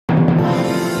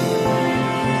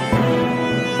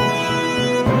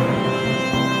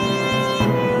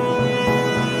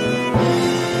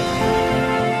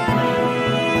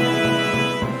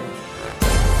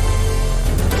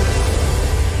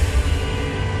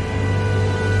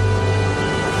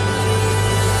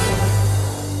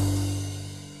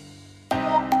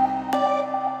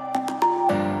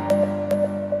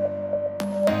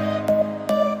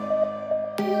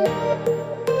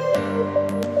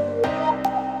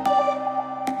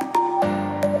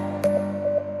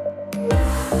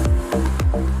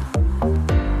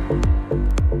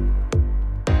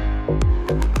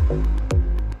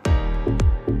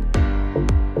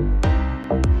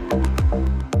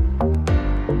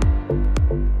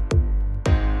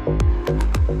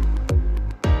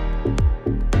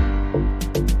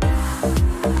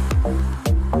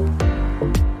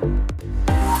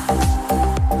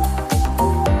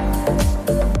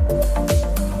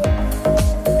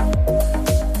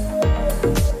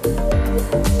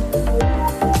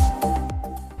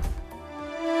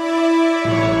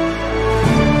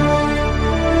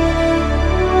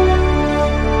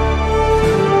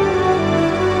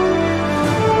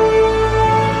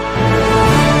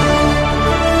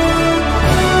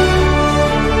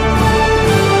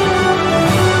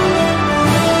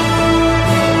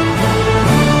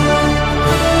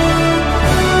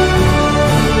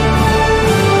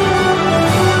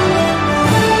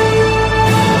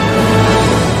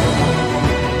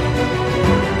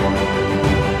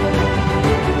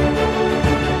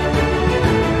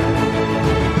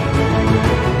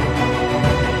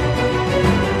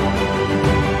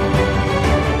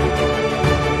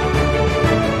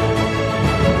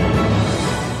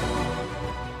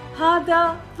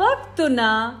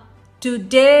waktuna to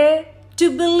dare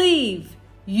to believe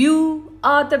you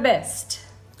are the best.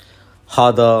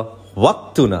 Hada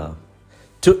waktuna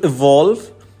to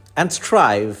evolve and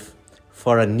strive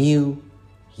for a new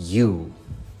you.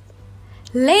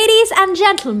 Ladies and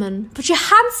gentlemen, put your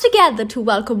hands together to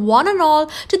welcome one and all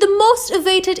to the most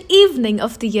awaited evening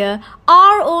of the year,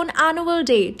 our own annual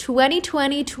day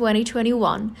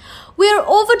 2020-2021. We are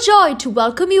overjoyed to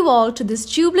welcome you all to this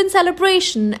jubilant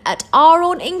celebration at our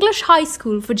own English High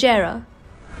School, Fujairah.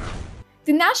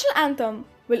 The national anthem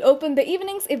will open the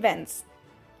evening's events.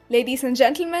 Ladies and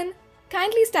gentlemen,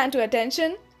 kindly stand to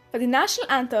attention for the national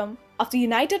anthem of the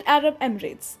United Arab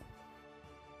Emirates.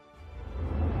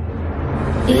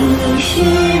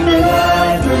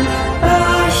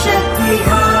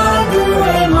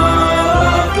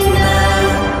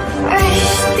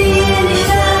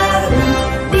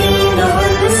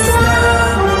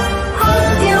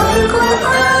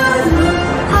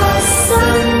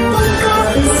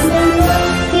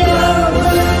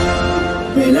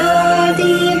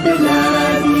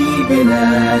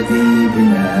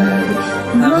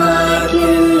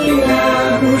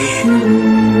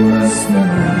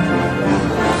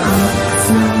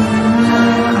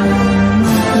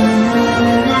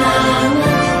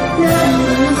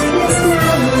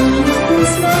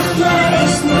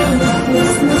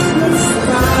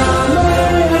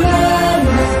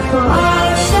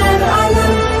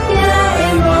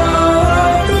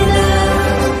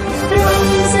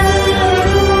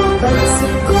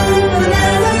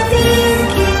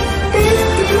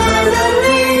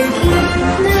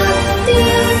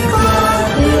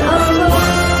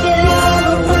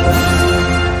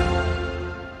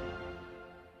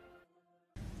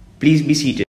 Please be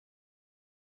seated.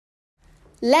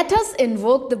 Let us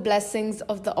invoke the blessings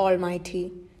of the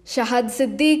Almighty. Shahad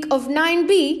Siddiq of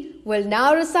 9B will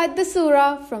now recite the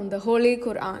surah from the Holy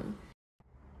Quran.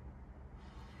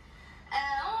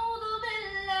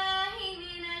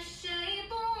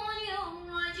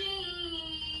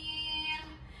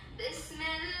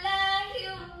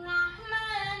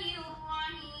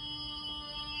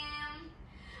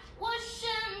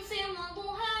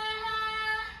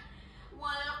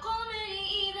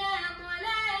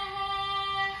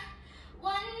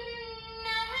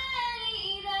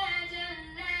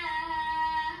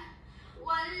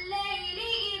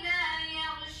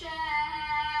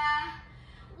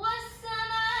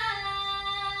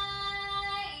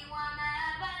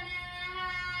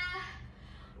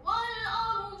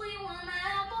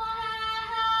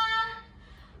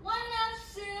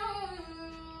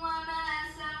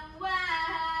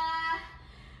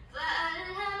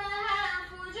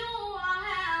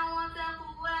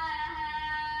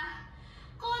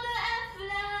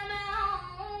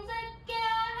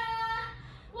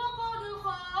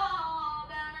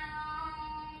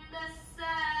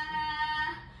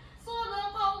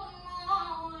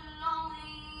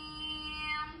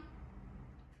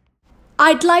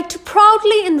 I'd like to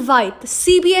proudly invite the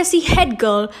CBSE head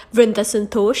girl Vrinda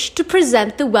Santosh to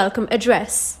present the welcome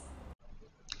address.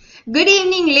 Good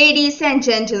evening, ladies and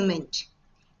gentlemen.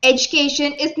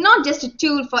 Education is not just a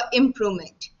tool for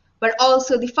improvement, but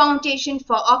also the foundation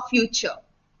for our future.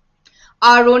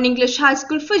 Our own English High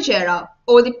School, Fujairah,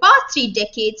 over the past 3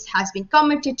 decades has been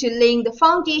committed to laying the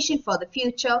foundation for the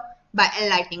future by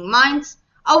enlightening minds,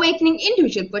 awakening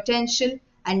individual potential,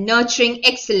 and nurturing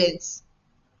excellence.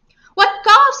 What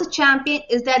carves a champion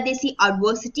is that they see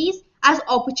adversities as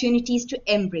opportunities to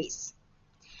embrace.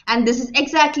 And this is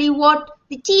exactly what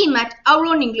the team at our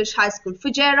own English High School,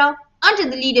 Fujairah, under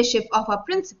the leadership of our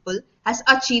principal, has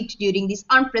achieved during these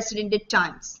unprecedented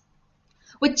times.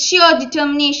 With sheer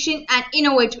determination and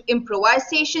innovative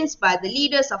improvisations by the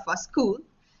leaders of our school,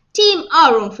 Team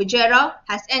Our Own Fujairah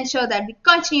has ensured that we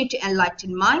continue to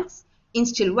enlighten minds,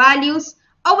 instill values,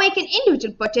 awaken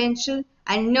individual potential,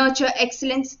 and nurture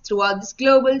excellence throughout this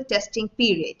global testing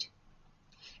period.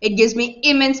 It gives me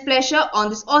immense pleasure on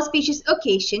this auspicious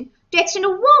occasion to extend a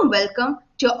warm welcome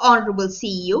to our Honorable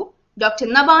CEO, Dr.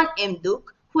 Naban Mduk,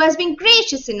 who has been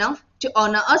gracious enough to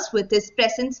honor us with his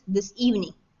presence this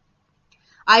evening.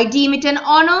 I deem it an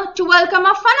honor to welcome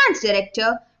our Finance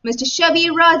Director, Mr.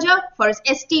 Shabir Raja, for his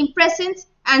esteemed presence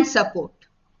and support.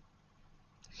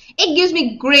 It gives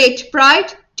me great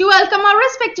pride to welcome our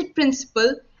respected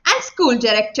Principal and School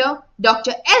Director,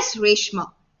 Dr. S.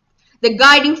 Reshma, the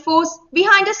guiding force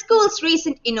behind the school's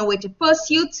recent innovative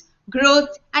pursuits, growth,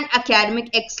 and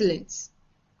academic excellence.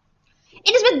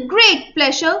 It is with great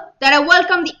pleasure that I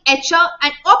welcome the HR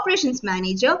and Operations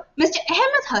Manager, Mr.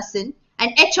 Ahmed Hassan,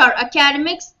 and HR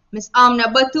Academics, Ms.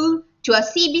 Amna Batul, to our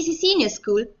CBSE Senior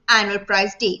School Annual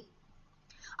Prize Day.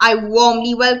 I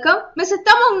warmly welcome Mr.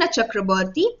 Tamogna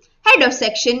Chakraborty, Head of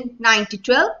Section 9 to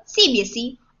 12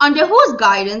 CBSE, under whose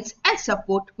guidance and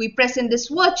support we present this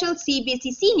virtual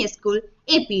CBSE Senior School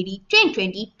APD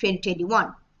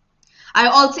 2020-2021. I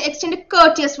also extend a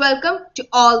courteous welcome to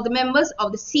all the members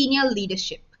of the senior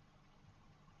leadership.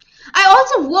 I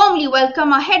also warmly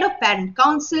welcome our Head of Parent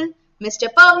Council, Mr.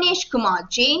 Pavnesh Kumar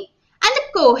Jain, and the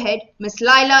co-head, Ms.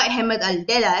 Laila Ahmed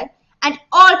Al-Delal, and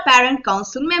all Parent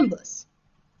Council members.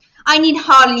 I need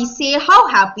hardly say how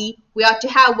happy we are to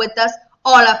have with us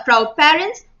all our proud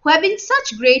parents who have been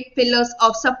such great pillars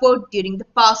of support during the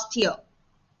past year.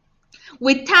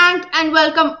 We thank and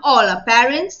welcome all our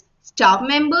parents, staff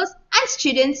members, and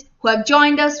students who have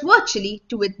joined us virtually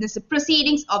to witness the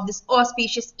proceedings of this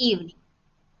auspicious evening.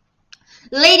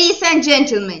 Ladies and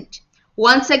gentlemen,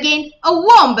 once again a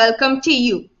warm welcome to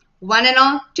you, one and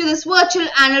all, to this virtual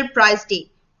annual prize day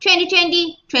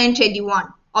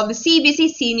 2020-2021 of the CBSE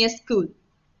Senior School.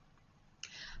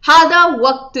 Hada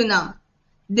Waqtuna.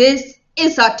 This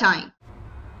is our time.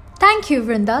 Thank you,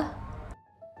 Vrinda.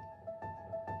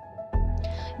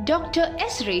 Dr.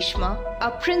 S. Reshma,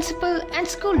 our principal and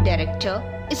school director,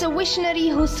 is a visionary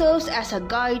who serves as a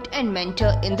guide and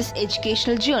mentor in this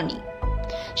educational journey.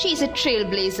 She is a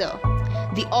trailblazer,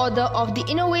 the author of the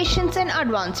innovations and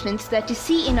advancements that you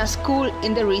see in our school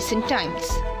in the recent times.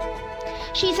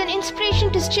 She is an inspiration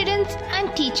to students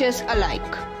and teachers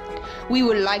alike. We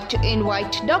would like to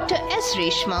invite Dr. S.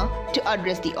 Reshma to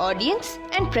address the audience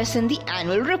and present the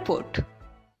annual report.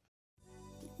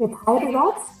 With high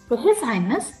regards to His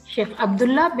Highness Sheikh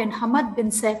Abdullah bin Hamad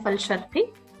bin Saif Al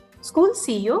Sharqi, School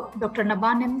CEO Dr.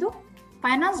 Nabanendu,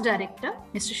 Finance Director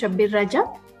Mr. Shabbir Raja,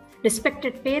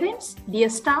 respected parents, dear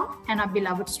staff, and our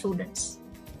beloved students.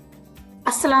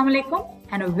 Assalamu alaikum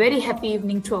and a very happy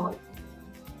evening to all.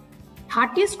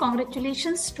 Heartiest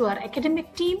congratulations to our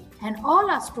academic team and all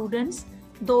our students,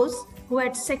 those who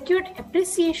had secured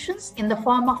appreciations in the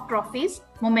form of trophies,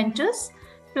 mementos,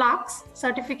 plaques,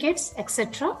 certificates,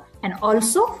 etc. and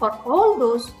also for all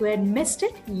those who had missed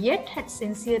it yet had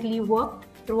sincerely worked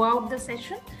throughout the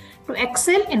session to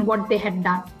excel in what they had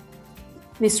done.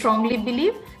 We strongly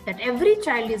believe that every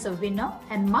child is a winner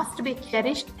and must be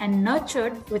cherished and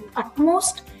nurtured with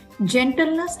utmost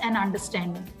gentleness and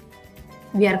understanding.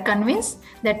 We are convinced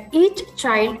that each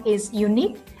child is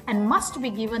unique and must be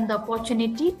given the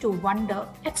opportunity to wonder,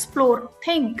 explore,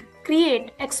 think,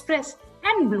 create, express,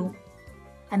 and bloom.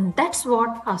 And that's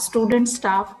what our student,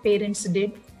 staff, parents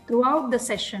did throughout the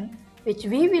session, which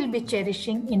we will be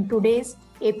cherishing in today's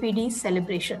APD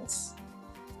celebrations.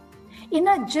 In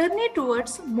our journey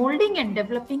towards molding and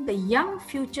developing the young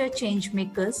future change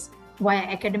makers via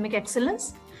academic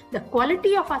excellence, the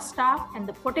quality of our staff and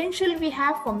the potential we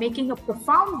have for making a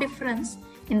profound difference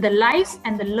in the lives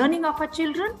and the learning of our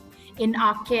children in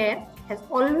our care has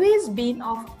always been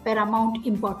of paramount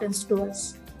importance to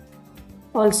us.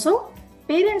 Also,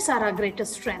 parents are our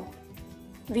greatest strength.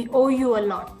 We owe you a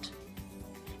lot.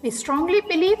 We strongly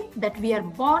believe that we are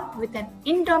born with an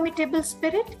indomitable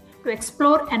spirit to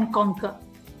explore and conquer.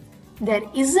 There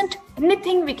isn't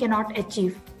anything we cannot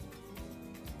achieve.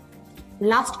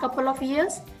 Last couple of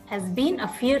years has been a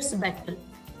fierce battle.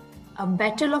 A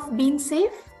battle of being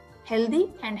safe, healthy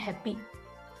and happy.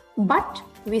 But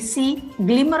we see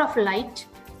glimmer of light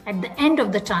at the end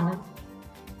of the tunnel.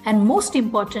 And most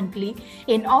importantly,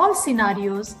 in all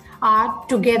scenarios, our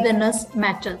togetherness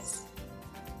matters.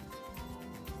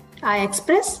 I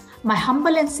express my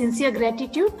humble and sincere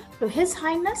gratitude to His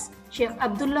Highness Sheikh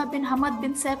Abdullah bin Hamad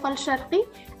bin Saif Al Sharqi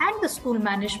and the school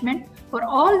management for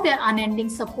all their unending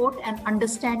support and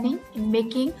understanding in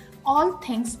making all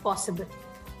things possible.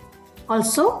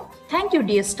 Also, thank you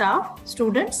dear staff,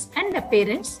 students and their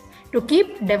parents to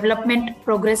keep development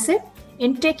progressive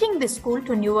in taking this school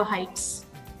to newer heights.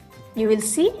 You will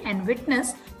see and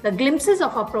witness the glimpses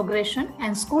of our progression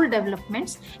and school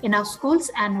developments in our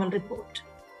school's annual report.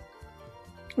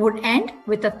 Would end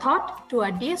with a thought to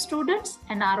our dear students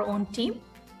and our own team.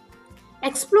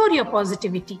 Explore your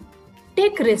positivity,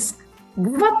 take risk,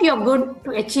 give up your good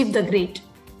to achieve the great.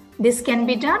 This can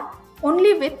be done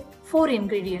only with 4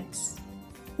 ingredients: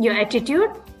 your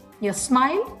attitude, your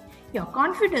smile, your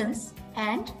confidence,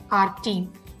 and our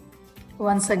team.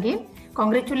 Once again,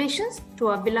 congratulations to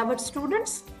our beloved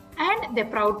students and their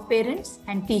proud parents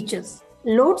and teachers.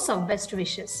 Loads of best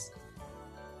wishes.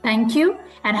 Thank you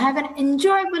and have an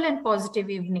enjoyable and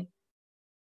positive evening.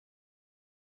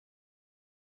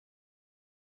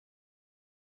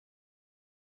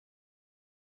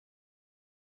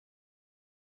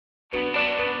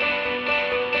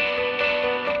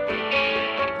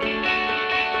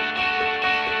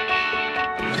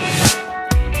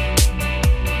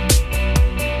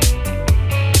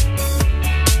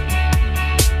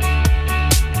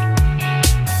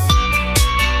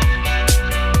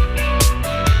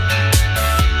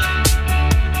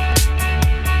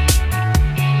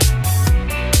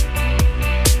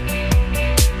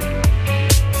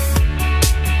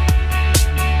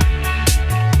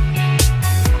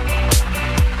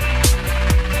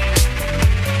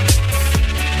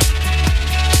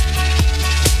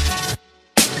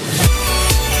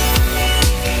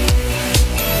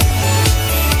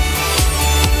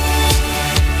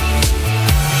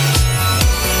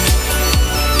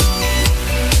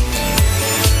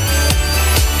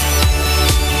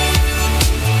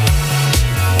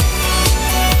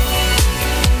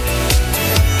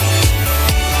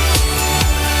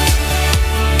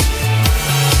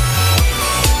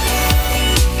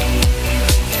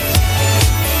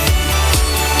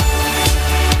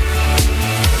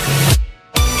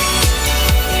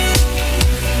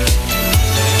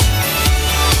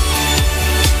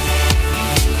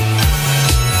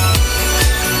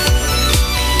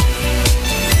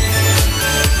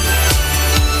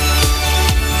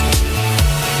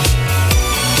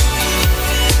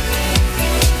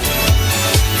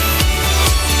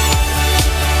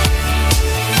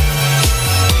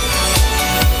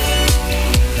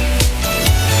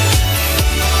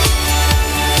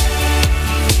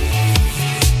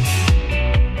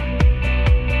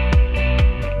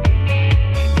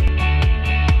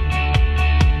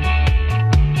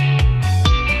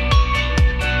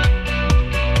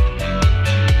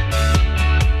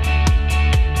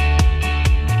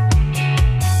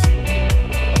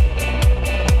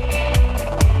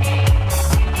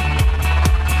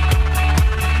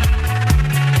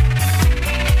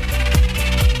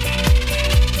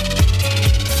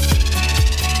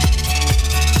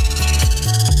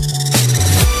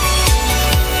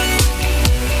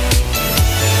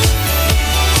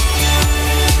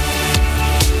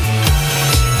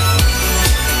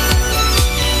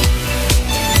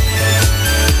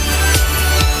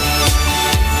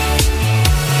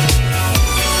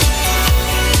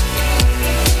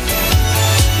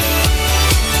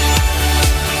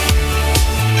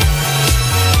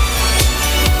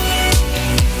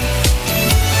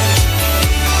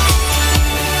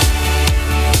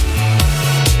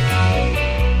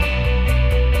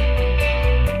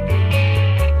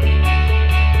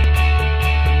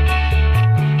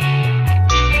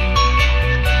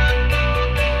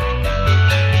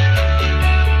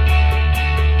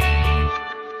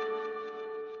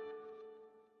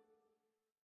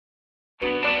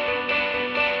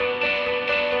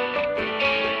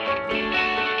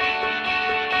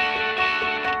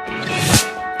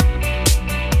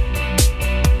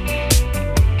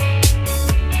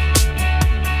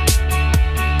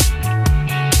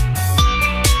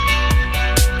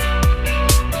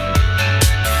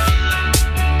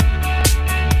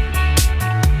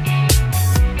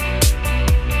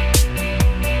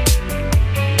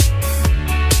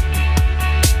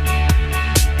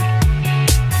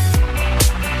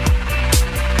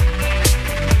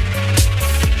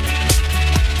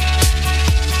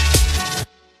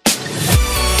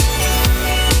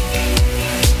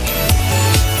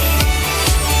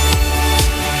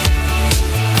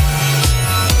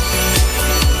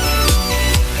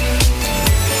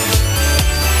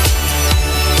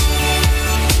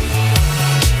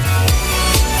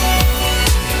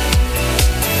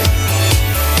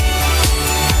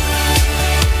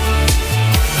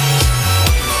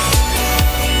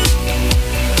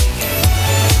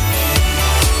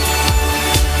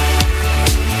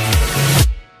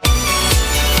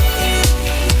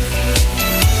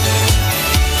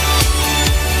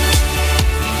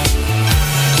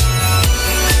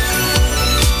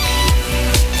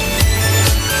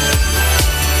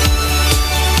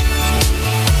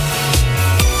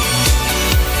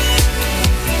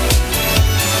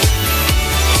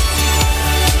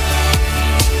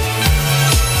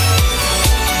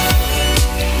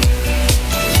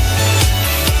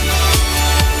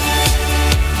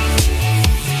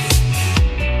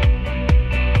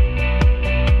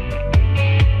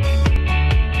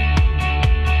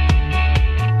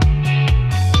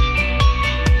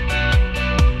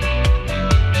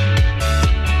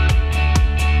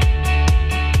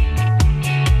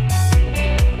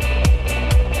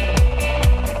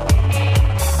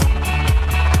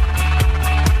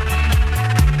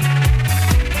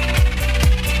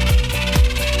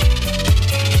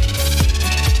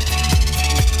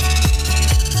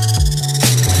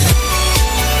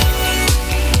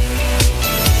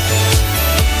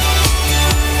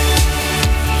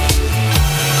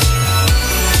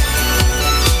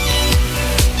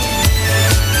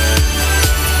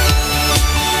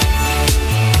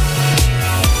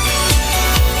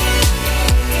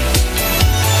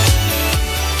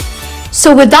 So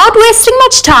without wasting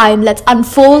much time, let's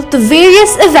unfold the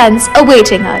various events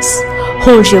awaiting us.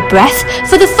 Hold your breath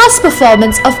for the first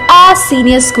performance of our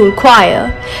senior school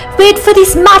choir. Wait for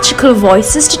these magical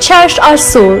voices to cherish our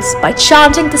souls by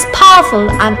chanting this powerful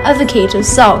and evocative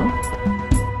song.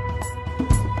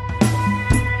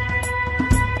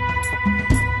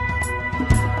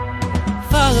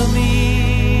 Follow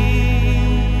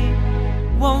me,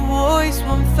 one voice,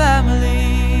 one family.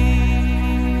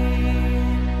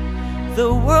 The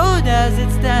world as it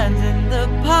stands in the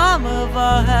palm of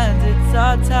our hands, it's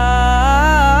our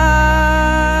time.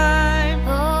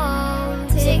 Oh,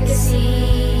 take a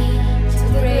seat to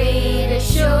the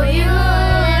greatest show you'll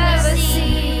ever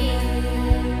see.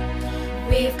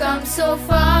 We've come so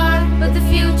far, but the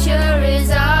future is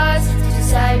ours to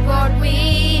decide what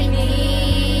we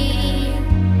need.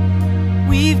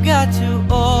 We've got to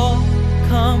all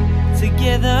come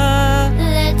together.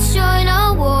 Let's join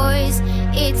our voice.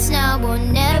 It's now or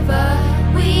never.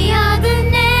 We are the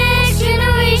next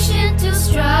generation to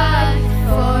strive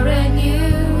for a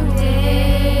new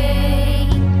day.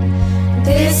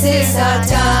 This is our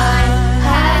time,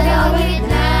 have it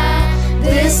now.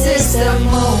 This is the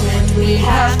moment we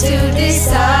have to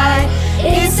decide.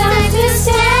 It's time to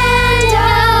stand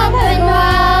up and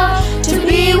wow, to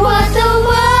be what the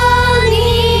world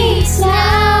needs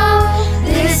now.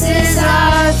 This is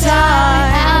our time.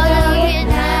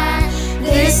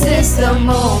 This is the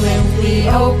moment we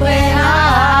open our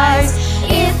eyes.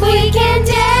 If we can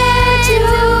dare to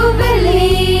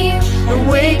believe and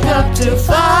wake up to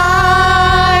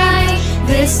fight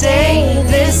this day,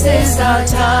 this is our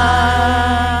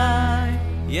time.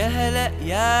 يا هلا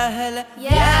يا هلا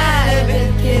يا هلا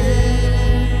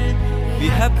بالكل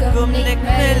بحبكم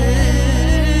نكمل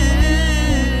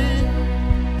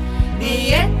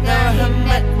نيتنا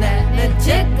وهمتنا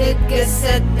نجدد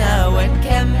قصتنا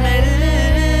ونكمل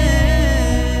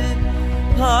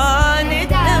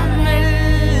نتأمل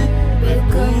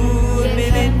ونكون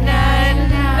لنا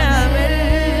نعمل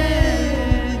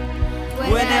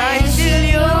ونعيش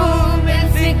اليوم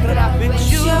الفكرة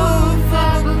بنشوف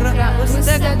بكرة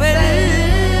مستقبل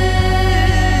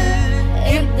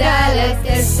ابدأ لا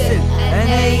تكسل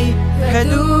أي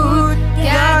حدود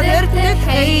قادر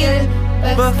تتخيل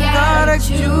بأفكارك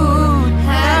جود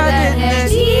هذا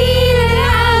النجيل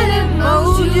العالم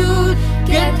موجود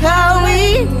get how we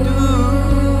do.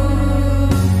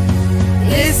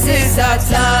 This is our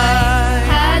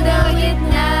time.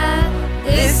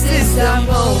 This is the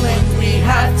moment we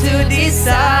have to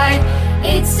decide.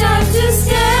 It's time to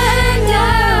stand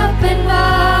up and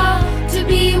vow to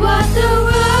be what the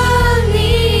world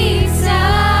needs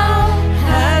now.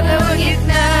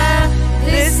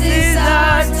 This is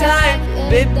our time.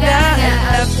 بدنا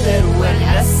نأثر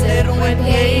ونأثر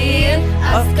ونغير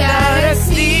أفكارك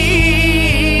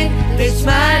تزيد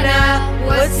تجمعنا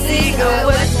وتزيد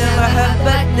قوتنا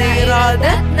محبتنا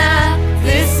إرادتنا.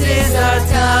 This is our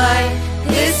time.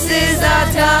 This is our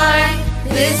time.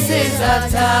 This is our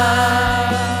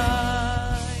time.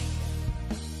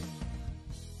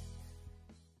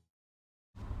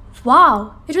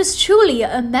 Wow, it was truly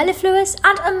a mellifluous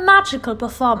and a magical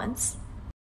performance.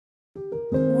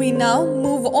 We now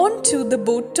move on to the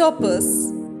board toppers.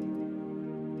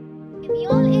 In the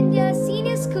All India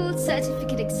Senior School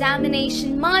Certificate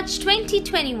Examination March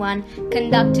 2021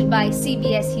 conducted by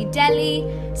CBSE Delhi,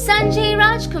 Sanjay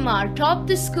Rajkumar topped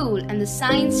the school and the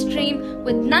science stream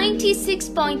with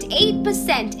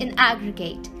 96.8% in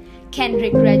aggregate.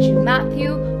 Kendrick Reggie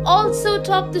Matthew also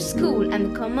topped the school and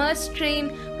the commerce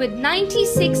stream with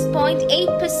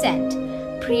 96.8%.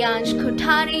 Priyansh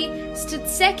Kothari stood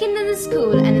second in the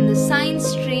school and in the science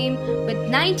stream with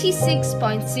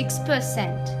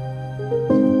 96.6%.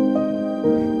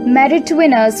 Merit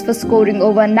winners for scoring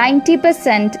over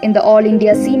 90% in the All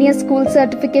India Senior School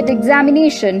Certificate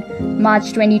Examination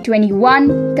March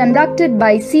 2021 conducted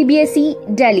by CBSE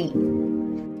Delhi.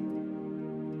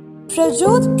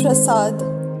 Prajot Prasad,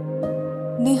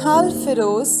 Nihal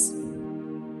Firoz,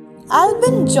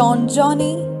 Albin John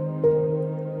Johnny,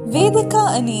 Vedika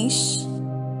Anish,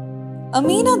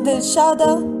 Ameena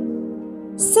Dilshada,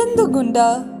 Sindhu Gunda,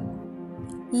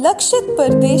 Lakshit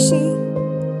Pardeshi,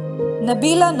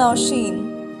 Nabila Nausheen.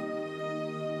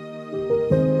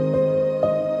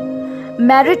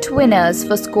 Merit winners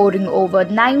for scoring over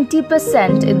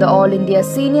 90% in the All India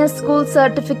Senior School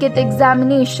Certificate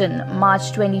Examination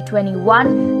March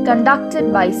 2021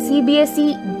 conducted by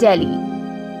CBSE Delhi.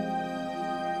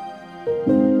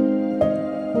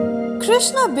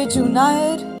 Krishna Biju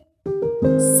Nair,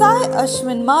 Sai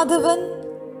Ashwin Madhavan,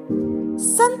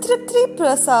 Santripti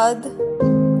Prasad,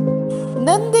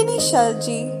 Nandini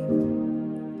Shalji,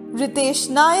 Ritesh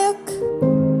Nayak,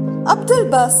 Abdul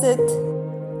Basit,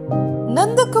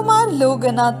 Nandakumar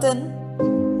Loganathan,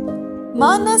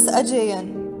 Manas Ajayan.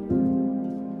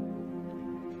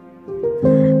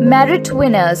 Merit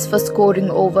winners for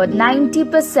scoring over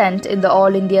 90% in the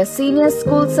All India Senior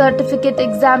School Certificate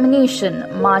Examination,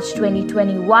 March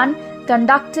 2021,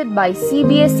 conducted by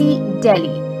CBSE,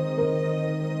 Delhi.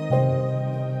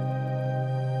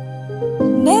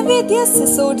 Nevedya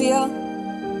Sisodia,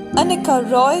 Anika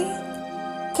Roy,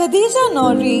 Khadija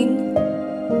Noreen,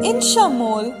 Insha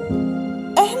Mol,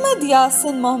 Ahmed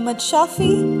Yasin Mohammad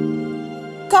Shafi,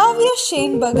 Kavya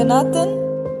Shane Baganathan,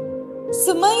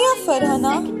 Sumaya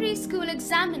Farhana. Secondary School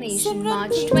Examination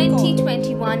March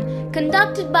 2021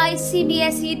 conducted by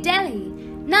CBSE Delhi.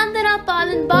 Nandana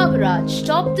Palan Babaraj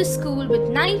topped the school with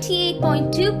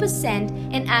 98.2%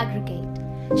 in aggregate.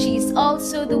 She is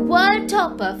also the world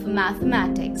topper for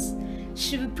mathematics.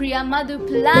 Shivapriya Madhu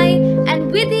Pillai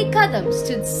and Vidhi Kadam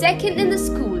stood second in the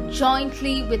school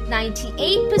jointly with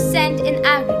 98% in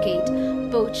aggregate.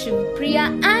 Both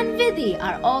Shivapriya and Vidhi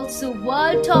are also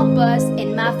world toppers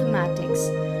in mathematics.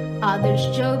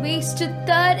 Adarsh Jobe stood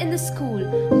third in the school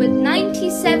with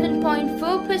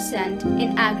 97.4%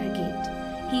 in aggregate.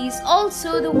 He is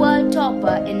also the world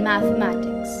topper in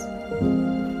mathematics.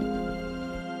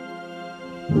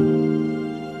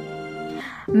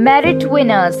 Merit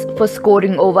winners for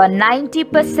scoring over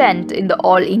 90% in the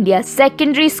All India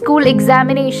Secondary School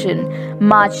Examination,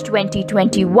 March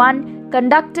 2021,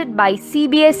 conducted by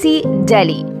CBSE,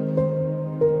 Delhi.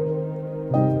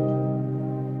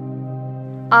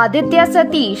 Aditya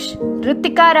Satish,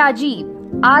 Ritika Rajiv,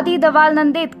 Adi Dawal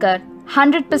Nandetkar,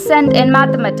 100% in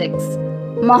mathematics.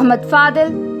 Mohammad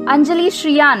Fadil, Anjali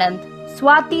Shriyanand,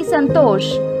 Swati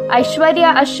Santosh,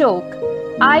 Aishwarya Ashok,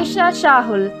 Aisha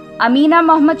Shahul, Amina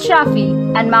Mohammad Shafi,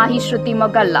 and Mahi Shruti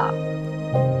Mogalla.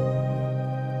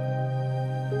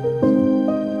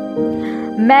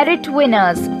 Merit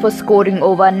winners for scoring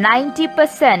over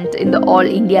 90% in the All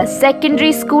India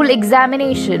Secondary School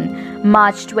Examination,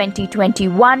 March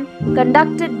 2021,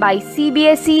 conducted by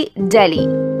CBSE, Delhi.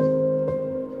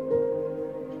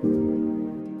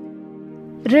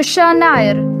 Risha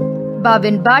Nair,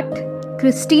 Bhavin Bhatt,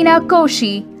 Christina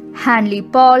Koshi, Hanley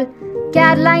Paul,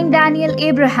 Caroline Daniel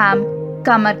Abraham,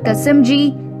 Kamar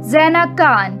Kasimji, Zaina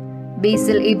Khan,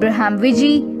 Basil Abraham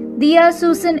Viji, Dia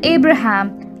Susan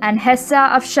Abraham, and Hessa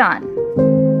Afshan.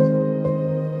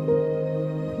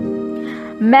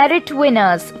 Merit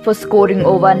winners for scoring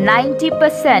over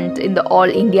 90% in the All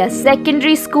India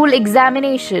Secondary School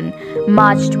Examination,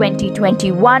 March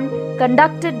 2021,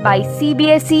 conducted by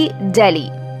CBSE, Delhi.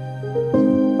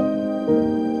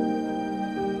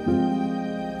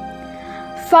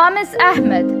 Famis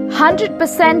Ahmed,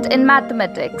 100% in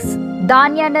mathematics.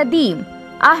 Dania Nadeem,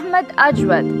 Ahmed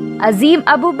Ajwad, Azim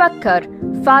Abu Bakr,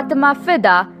 Fatima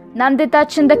Fida, Nandita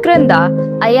Chindakrinda,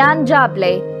 Ayan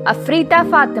Jable, Afrita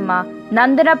Fatima,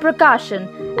 Nandana Prakashan,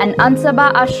 and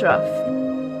Ansaba Ashraf.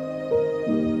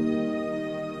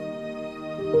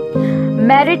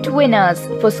 Merit winners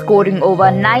for scoring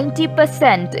over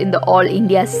 90% in the All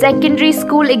India Secondary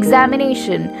School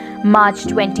Examination, March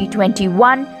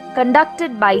 2021,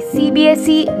 conducted by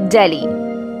CBSE, Delhi.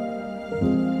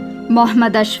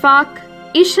 Mohammad Ashfaq,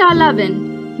 Isha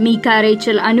Lavin, Mika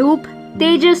Rachel Anoop,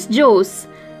 Tejas Jose,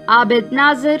 Abid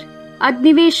Nazir,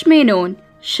 Agnivesh Menon,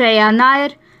 Shreya Nair,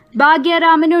 Bhagya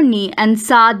Ramanunni, and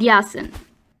Saad Yasin.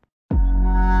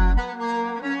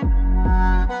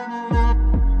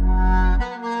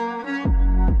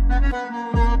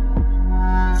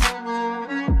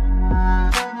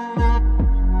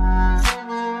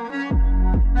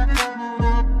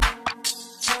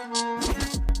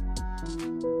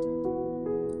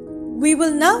 We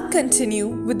will now continue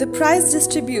with the prize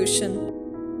distribution.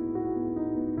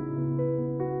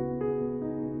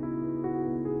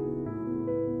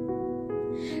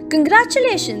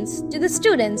 Congratulations to the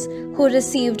students who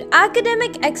received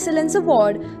Academic Excellence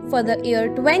Award for the year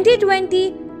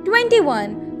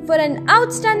 2020-21 for an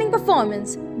outstanding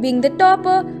performance, being the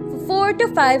topper for 4 to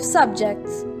 5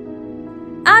 subjects.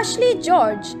 Ashley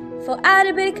George for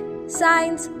Arabic,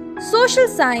 Science, Social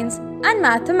Science and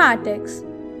Mathematics.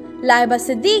 Laiba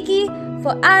Siddiqui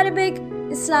for Arabic,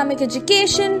 Islamic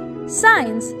Education,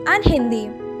 Science and Hindi.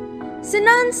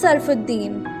 Sinan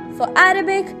Sarfuddin for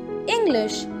Arabic,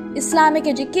 English, Islamic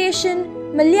Education,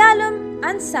 Malayalam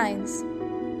and Science.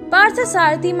 Partha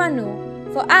Sarthi Manu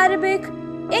for Arabic,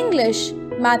 English,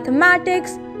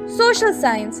 Mathematics, Social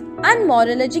Science and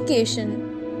Moral Education.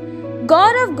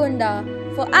 Gaurav Gunda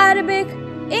for Arabic,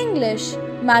 English,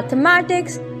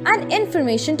 Mathematics and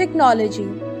Information Technology.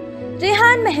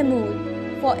 Rehan Mahmood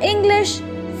for English,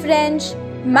 French,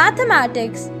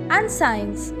 Mathematics and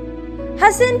Science.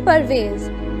 Hassan Parvez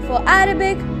for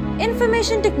Arabic,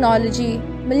 Information Technology,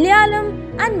 Malayalam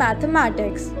and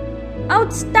Mathematics.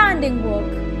 Outstanding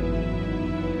work!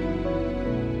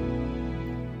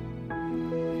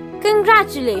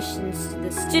 Congratulations to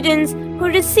the students who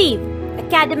received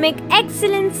Academic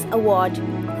Excellence Award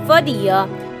for the year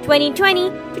 2020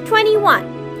 to 21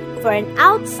 for an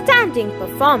outstanding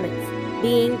performance,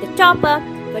 being the topper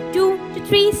for 2 to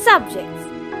 3 subjects.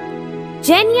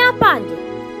 Jenya Pandey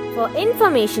for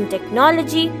Information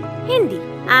Technology, Hindi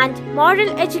and Moral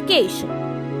Education.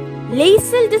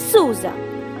 Laisel D'Souza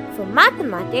for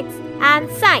Mathematics and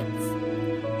Science.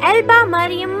 Elba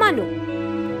Mariam Manu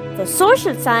for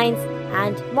Social Science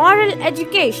and Moral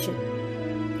Education.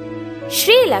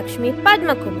 Shri Lakshmi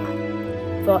Padmakumar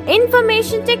for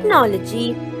Information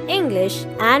Technology, English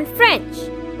and French.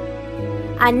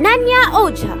 Ananya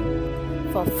Ojha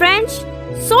for French,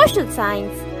 Social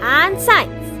Science and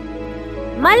Science.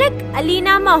 Malik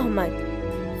Alina Mohammed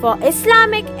for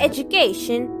Islamic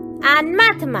Education and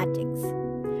Mathematics.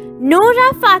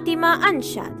 Noora Fatima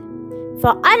Anshad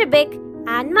for Arabic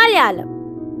and Malayalam.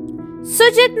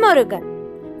 Sujit Murugan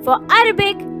for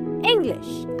Arabic,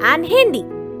 English and Hindi.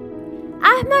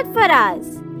 Ahmad Faraz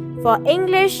for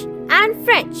English and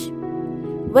French.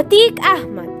 Watiq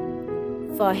Ahmad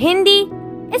for Hindi,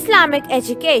 Islamic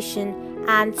Education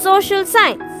and Social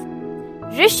Science.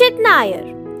 Rishit Nair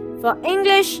for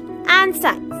English and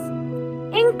Science.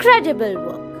 Incredible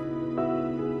work!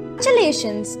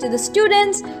 Congratulations to the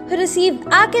students who received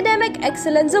Academic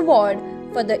Excellence Award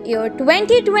for the year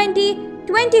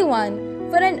 2020-21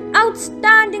 for an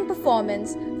outstanding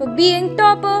performance for being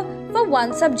topper for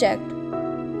one subject.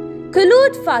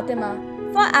 Khulud Fatima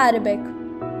for Arabic.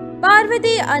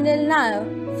 Parvati Anil Nair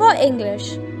for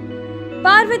English.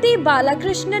 Parvati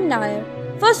Balakrishnan Nair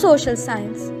for Social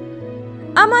Science.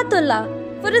 Amatullah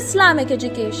for Islamic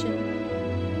Education.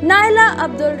 Naila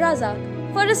Abdul Razak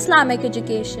for Islamic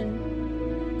Education.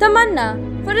 Tamanna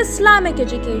for Islamic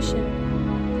Education.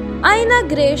 Aina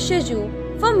Grace Shiju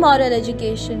for Moral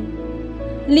Education.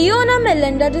 Leona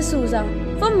Melinda D'Souza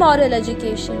for Moral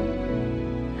Education.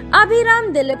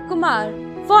 Abhiram Dilip Kumar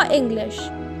for English.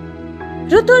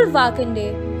 Rutul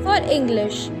Vakande for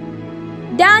English.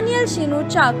 Daniel Shinu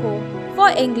Chako for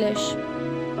English.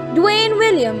 Dwayne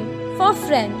William for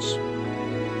French.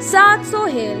 Saad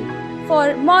Sohail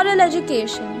for Moral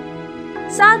Education.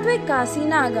 Satvik Kasi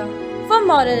Naga for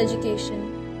Moral Education.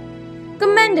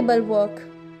 Commendable work.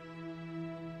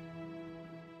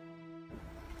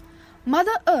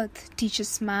 Mother Earth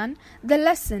teaches man the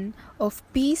lesson of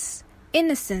peace,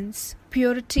 innocence,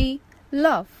 purity,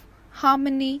 love,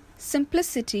 harmony,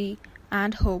 simplicity,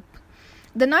 and hope.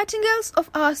 The nightingales of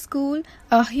our school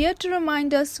are here to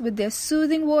remind us with their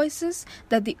soothing voices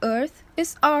that the earth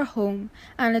is our home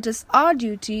and it is our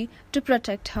duty to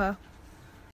protect her.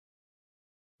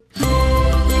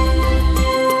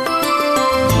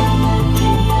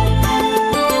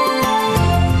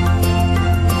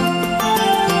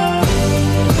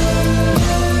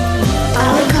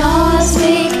 Our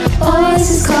cosmic voice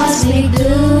is cosmic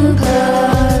blue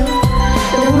girl,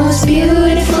 the most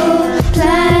beautiful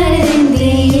planet in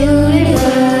the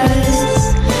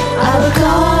universe. Our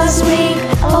cosmic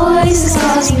voice is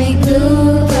cosmic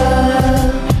blue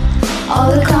girl,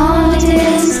 all the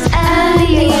continents and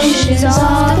the oceans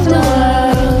of the world.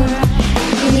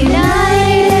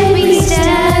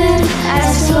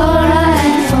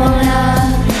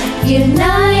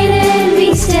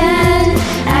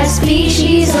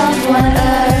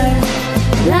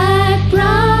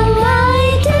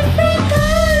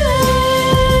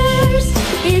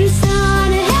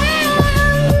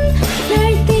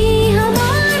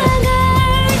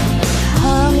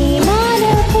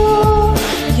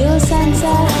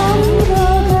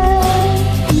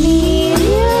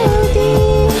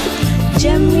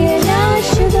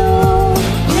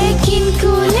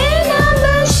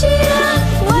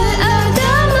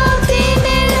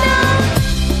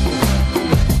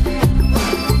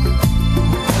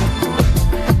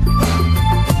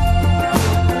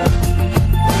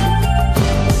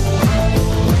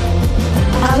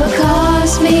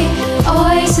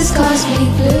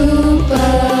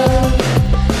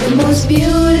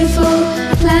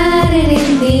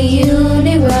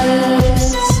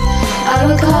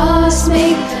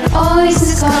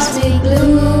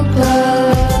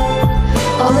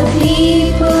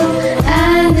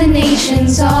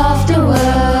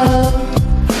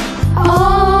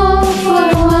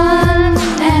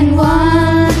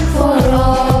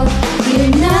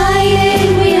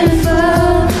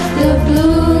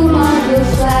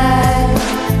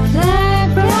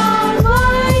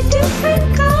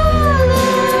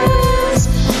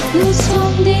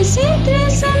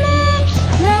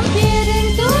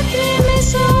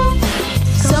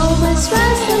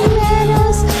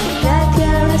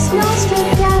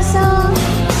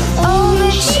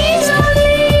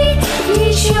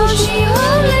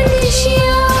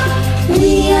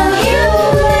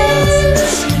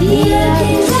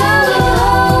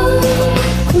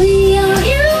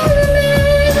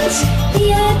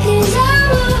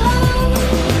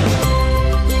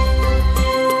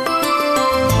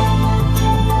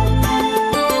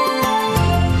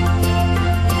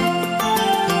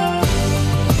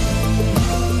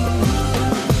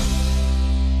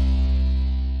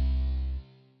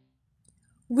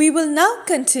 will now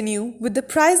continue with the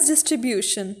prize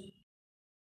distribution.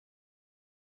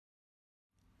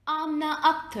 Amna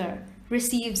Akhtar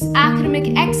receives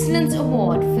Academic Excellence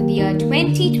Award for the year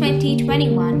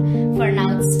 2020-21 for an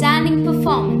outstanding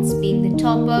performance, being the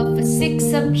topper for 6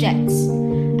 subjects: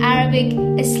 Arabic,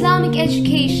 Islamic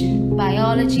education,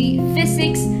 biology,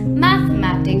 physics,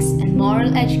 mathematics and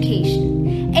moral education.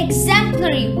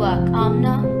 Exemplary work,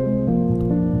 Amna.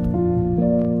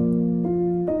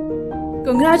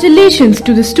 Congratulations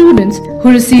to the students who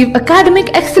receive Academic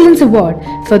Excellence Award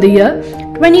for the year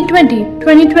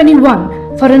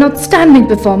 2020-2021 for an outstanding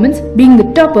performance, being the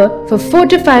topper for 4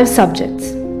 to 5 subjects.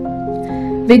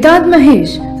 Vedant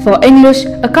Mahesh for English,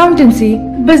 Accountancy,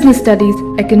 Business Studies,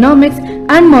 Economics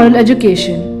and Moral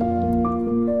Education.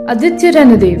 Aditya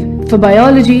Renadev for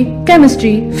Biology,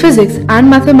 Chemistry, Physics and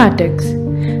Mathematics.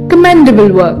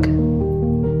 Commendable work.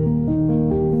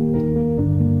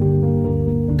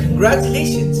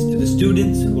 Congratulations to the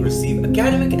students who receive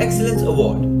Academic Excellence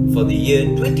Award for the year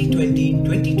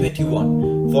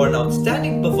 2020-2021 for an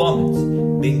outstanding performance,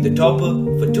 being the topper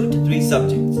for 2 to 3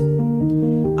 subjects.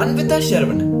 Anvita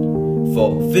Sharavanan for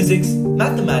Physics,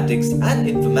 Mathematics and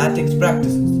Informatics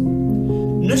Practices.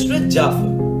 Nusrat Jafar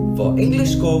for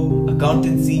English Core,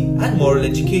 Accountancy and Moral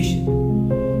Education.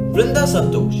 Vrinda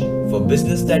Santosh for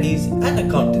Business Studies and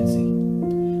Accountancy.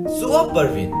 Suha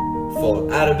Parveen for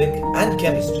Arabic and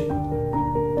Chemistry.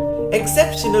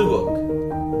 Exceptional work.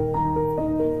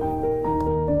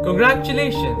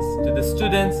 Congratulations to the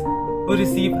students who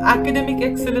receive Academic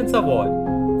Excellence Award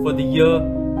for the year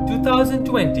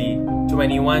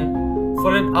 2020-21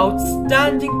 for an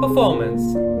outstanding performance,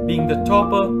 being the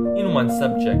topper in 1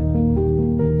 subject.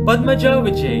 Padmaja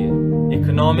Vijay,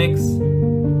 Economics.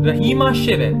 Rahima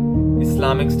Shirin,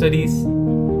 Islamic Studies.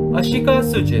 Ashika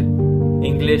Sujit,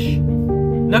 English.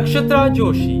 Nakshatra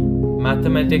Joshi,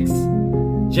 Mathematics.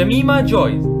 Jamima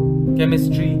Joyce,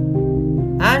 Chemistry.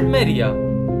 And Maria,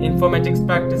 Informatics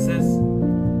Practices.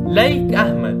 Laik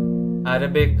Ahmed,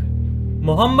 Arabic.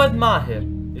 Muhammad Mahir,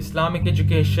 Islamic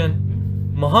Education.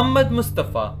 Muhammad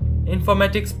Mustafa,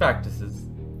 Informatics Practices.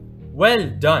 Well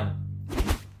done!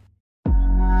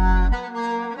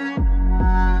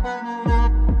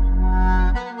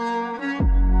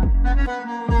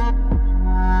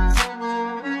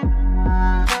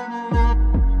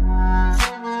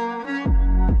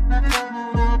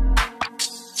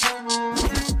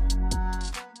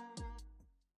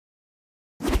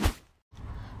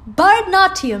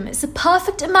 Bharatanatyam is a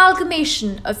perfect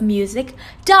amalgamation of music,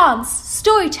 dance,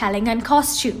 storytelling and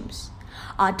costumes.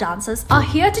 Our dancers are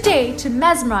here today to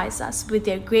mesmerize us with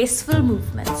their graceful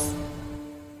movements.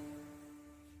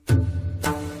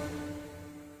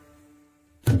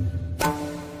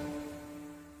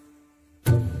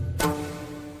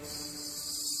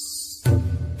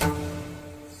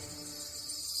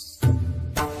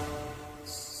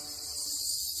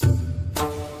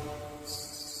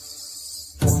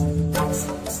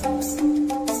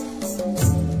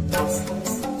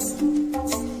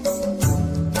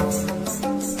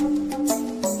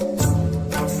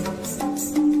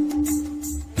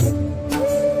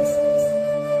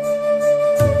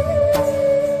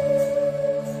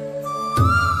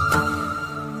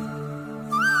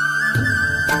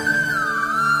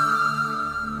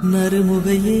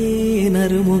 நறுமுகையே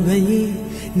நறுமுகையே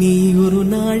நீ ஒரு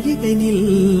நாழிகை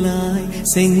நில்லாய்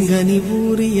செங்கனி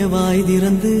ஊறிய வாய்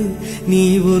திறந்து நீ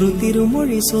ஒரு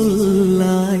திருமொழி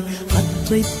சொல்லாய்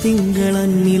அற்றை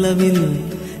திங்களன் நிலவில்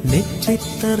நெற்றி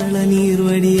தரள நீர்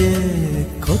வடிய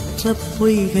கொற்ற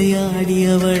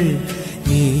பொய்கையாடியவள்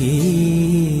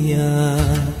நீயா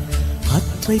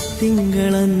அற்றை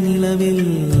திங்களன் நிலவில்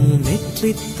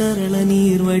நெற்றி தரள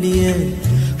நீர் வடிய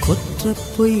கொற்ற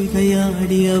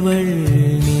பொய்கையாடியவள்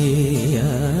நீயா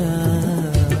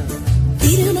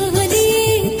திருமகனே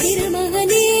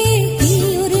திருமகனே நீ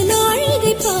ஒரு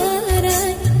நாழிகை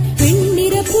பாராய்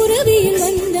வெண்ணிற புறவியில்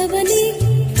வந்தவனே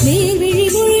மேல்விழி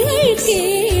மொழிகள்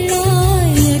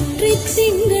கேளாய் அற்றை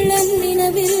திங்களன்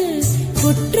நிலவில்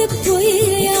கொற்ற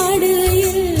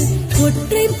பொய்கையாடுகையில்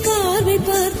ஒற்றை பார்வை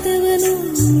பார்த்தவனும்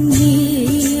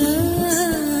நீயா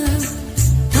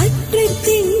அற்றை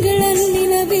திங்களன்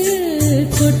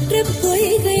கொற்ற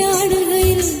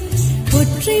பொய்கையாடுகையில்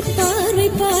ஒற்றை பார்வை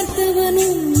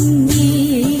பார்த்தவனும்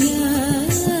நீயா.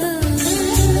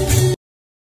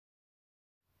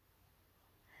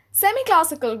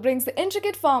 Semi-classical brings the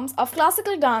intricate forms of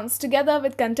classical dance together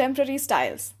with contemporary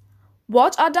styles.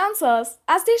 Watch our dancers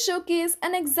as they showcase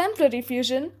an exemplary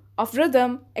fusion of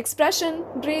rhythm, expression,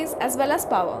 grace as well as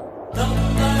power.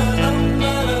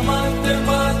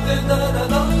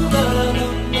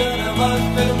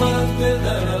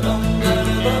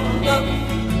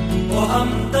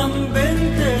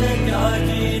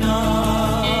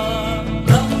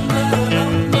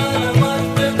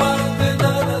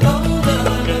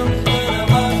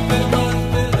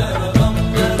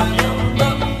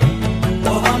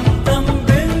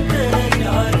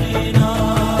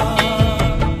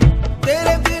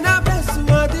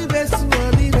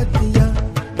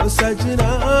 सजना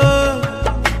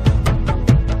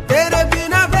तेरे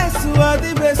बिना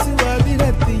बेसुआदी बेसुआदी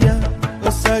रतियां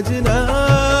ओ सजना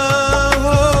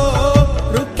हो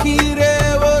रुखी रे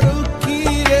वो रुखी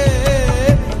रे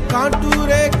कांटू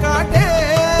रे काटे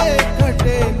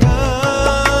कटे ना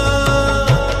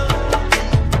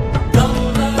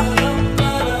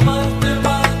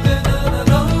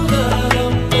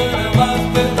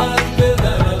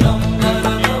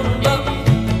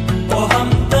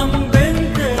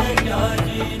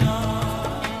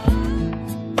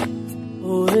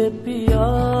ओरे पिया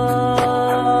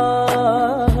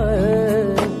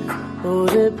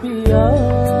ओरे पिया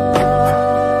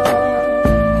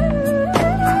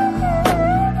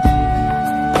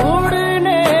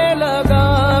उड़ने लगा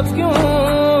क्यों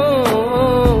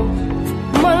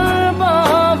मन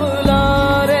बाबला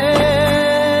रे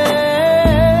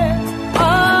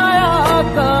आया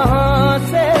कहाँ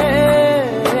से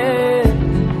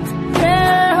ये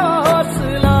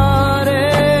हौसला रे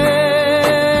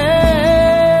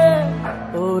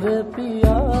ओरे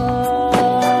पिया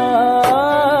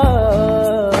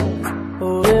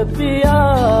ओरे पिया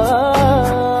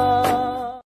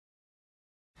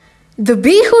The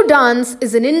Bihu dance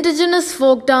is an indigenous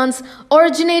folk dance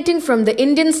originating from the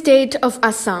Indian state of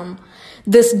Assam.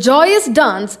 This joyous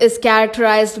dance is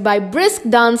characterized by brisk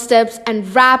dance steps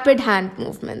and rapid hand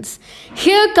movements.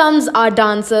 Here comes our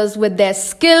dancers with their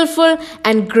skillful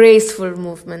and graceful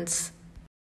movements.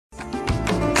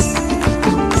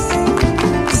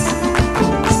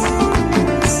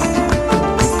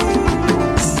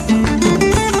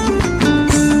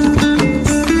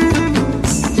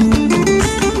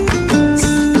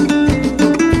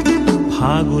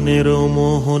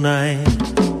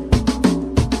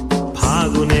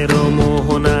 ফাগুনেরো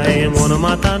মোহনায় মন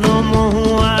মাতানো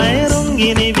মহুয়ায়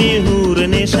রঙ্গিনী বিহুর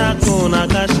নেশা কোন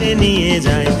আকাশে নিয়ে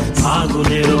যায়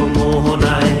ফাগুনেরো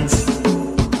মোহনায়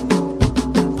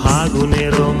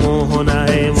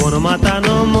মন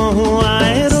মাতানো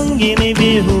মহুয়ায় রঙ্গিনী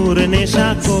বিহুর নেশা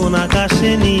কোন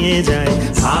আকাশে নিয়ে যায়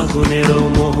ফাগুনেরো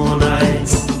মোহনায়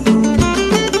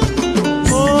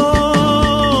ও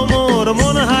মোর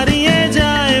মন হারিয়ে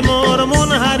যায় মোর মন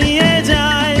হারিয়ে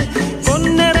যায়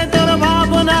কন্যের তোর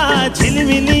ভাবনা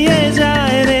ঝিলমিলিয়ে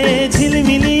যায় রে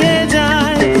ঝিলমিলিয়ে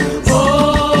যায় ও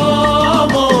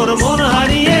মোর মন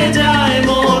হারিয়ে যায়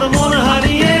মোর মন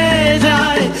হারিয়ে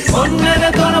যায় কন্যের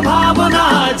তোর ভাবনা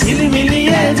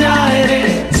ঝিলমিলিয়ে যায় রে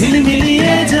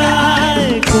ঝিলমিলিয়ে যায়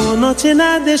কোন চেনা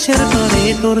দেশের তরে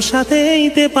তোর সাথে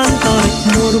ইতে পান্তরে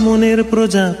মোর মনের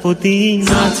প্রজাপতি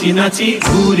নাচি নাচি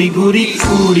ঘুরি ঘুরি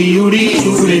উড়ি উড়ি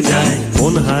উড়ে যায়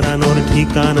মন হারানোর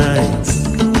ঠিকানায়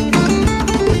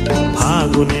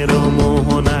ফাগুনের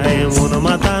মোহনায় মন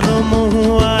মাতানো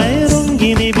মহুয়ায়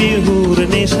রঙ্গিনী বিহুর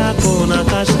নেশা কোন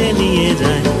আকাশে নিয়ে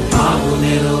যায়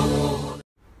ফাগুনের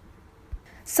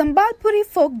Sambalpuri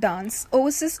folk dance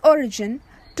owes its origin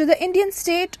to the Indian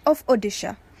state of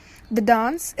Odisha. The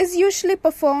dance is usually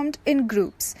performed in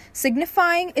groups,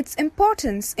 signifying its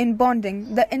importance in bonding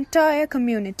the entire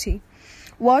community.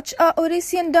 Watch our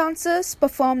Odissean dancers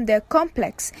perform their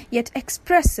complex yet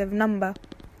expressive number.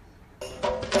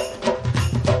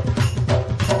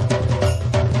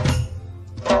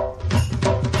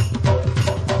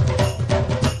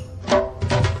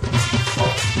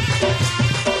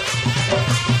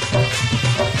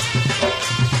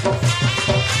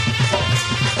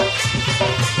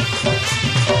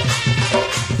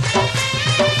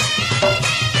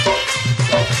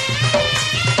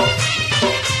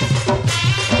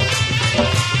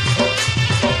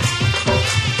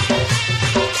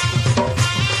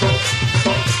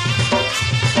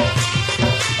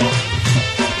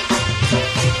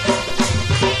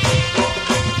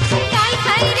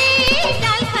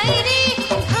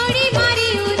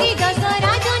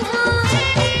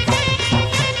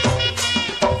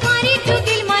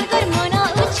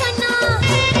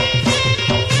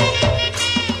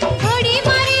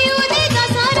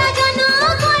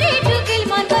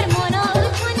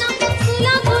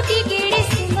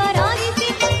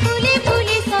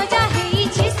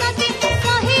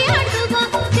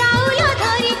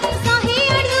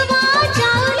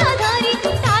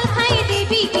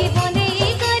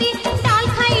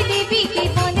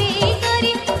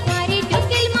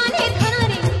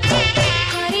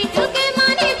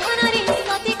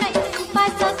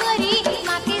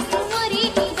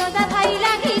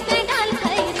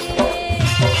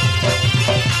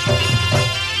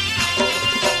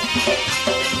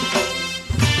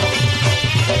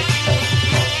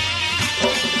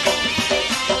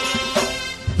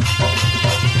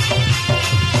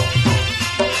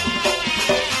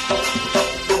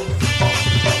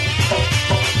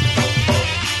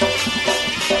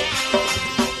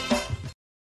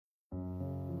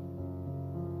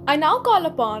 I now call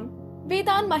upon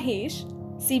Vedant Mahesh,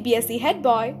 CBSE head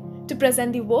boy, to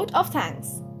present the vote of thanks.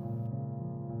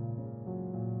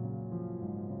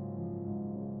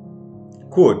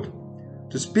 Quote,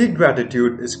 "To speak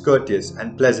gratitude is courteous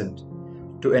and pleasant.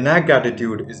 To enact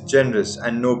gratitude is generous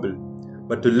and noble.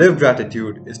 But to live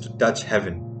gratitude is to touch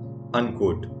heaven."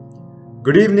 Unquote.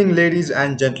 Good evening, ladies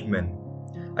and gentlemen.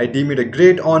 I deem it a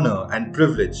great honor and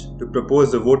privilege to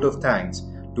propose the vote of thanks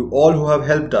to all who have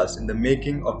helped us in the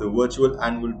making of the virtual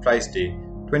Annual Prize Day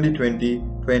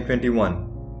 2020-2021.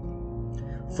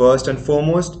 First and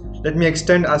foremost, let me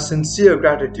extend our sincere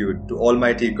gratitude to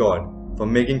Almighty God for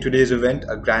making today's event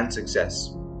a grand success.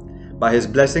 By His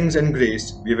blessings and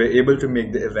grace, we were able to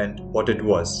make the event what it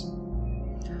was.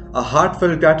 A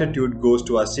heartfelt gratitude goes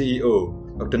to our CEO,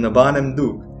 Dr. Nabanam,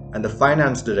 and the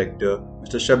Finance Director,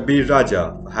 Mr. Shabbir Raja,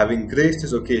 for having graced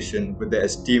this occasion with their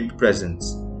esteemed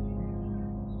presence.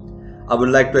 I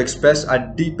would like to express our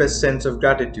deepest sense of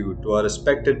gratitude to our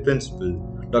respected Principal,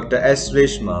 Dr. S.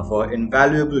 Reshma, for her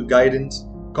invaluable guidance,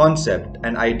 concept,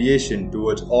 and ideation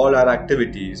towards all our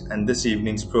activities and this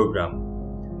evening's program.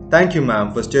 Thank you,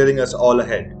 ma'am, for steering us all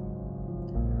ahead.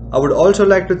 I would also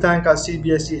like to thank our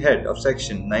CBSE head of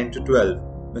section 9 to 12,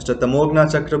 Mr. Tamogna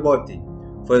Chakraborty,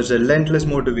 for his relentless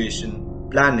motivation,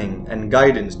 planning, and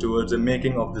guidance towards the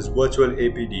making of this virtual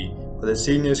APD for the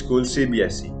senior school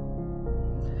CBSE.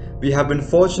 We have been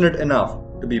fortunate enough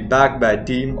to be backed by a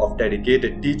team of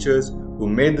dedicated teachers who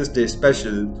made this day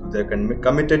special through their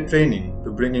committed training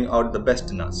to bringing out the best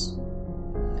in us.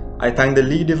 I thank the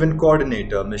lead event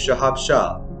coordinator, Ms. Shahab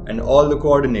Shah, and all the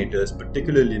coordinators,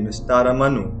 particularly Ms. Tara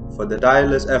Manu, for their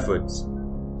tireless efforts.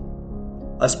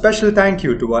 A special thank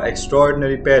you to our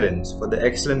extraordinary parents for their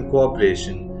excellent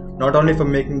cooperation, not only for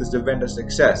making this event a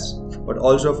success, but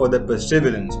also for their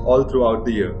perseverance all throughout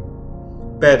the year.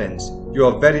 Parents, you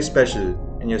are very special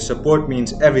and your support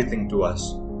means everything to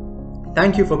us.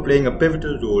 Thank you for playing a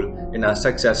pivotal role in our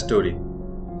success story.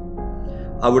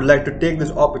 I would like to take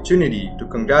this opportunity to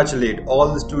congratulate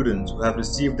all the students who have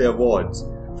received their awards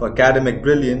for academic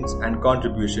brilliance and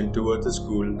contribution towards the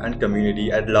school and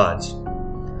community at large.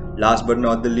 Last but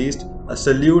not the least, a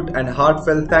salute and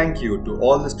heartfelt thank you to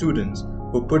all the students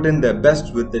who put in their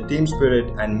best with their team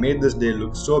spirit and made this day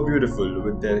look so beautiful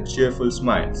with their cheerful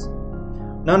smiles.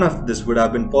 None of this would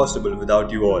have been possible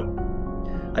without you all.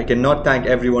 I cannot thank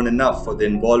everyone enough for the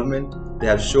involvement they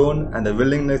have shown and the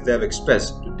willingness they have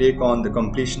expressed to take on the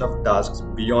completion of tasks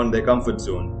beyond their comfort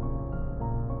zone.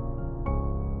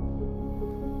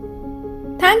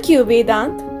 Thank you,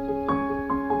 Vedant.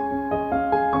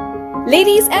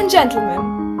 Ladies and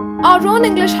gentlemen, our own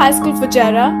English High School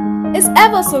Fujairah is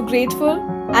ever so grateful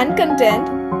and content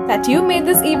that you made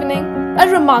this evening a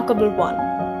remarkable one.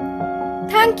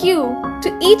 Thank you to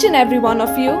each and every one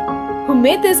of you who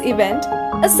made this event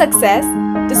a success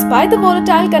despite the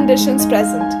volatile conditions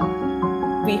present.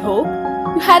 We hope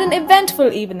you had an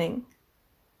eventful evening.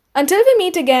 Until we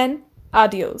meet again,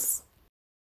 adios.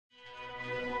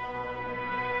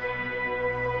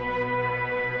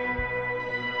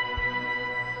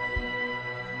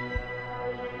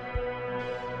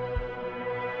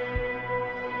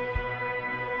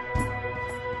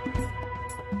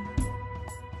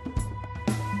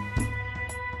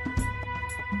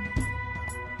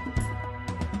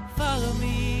 Follow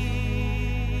me,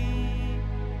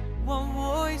 one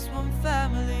voice, one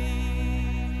family.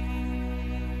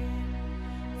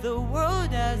 The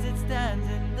world as it stands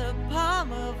in the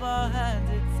palm of our hands,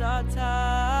 it's our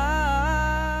time.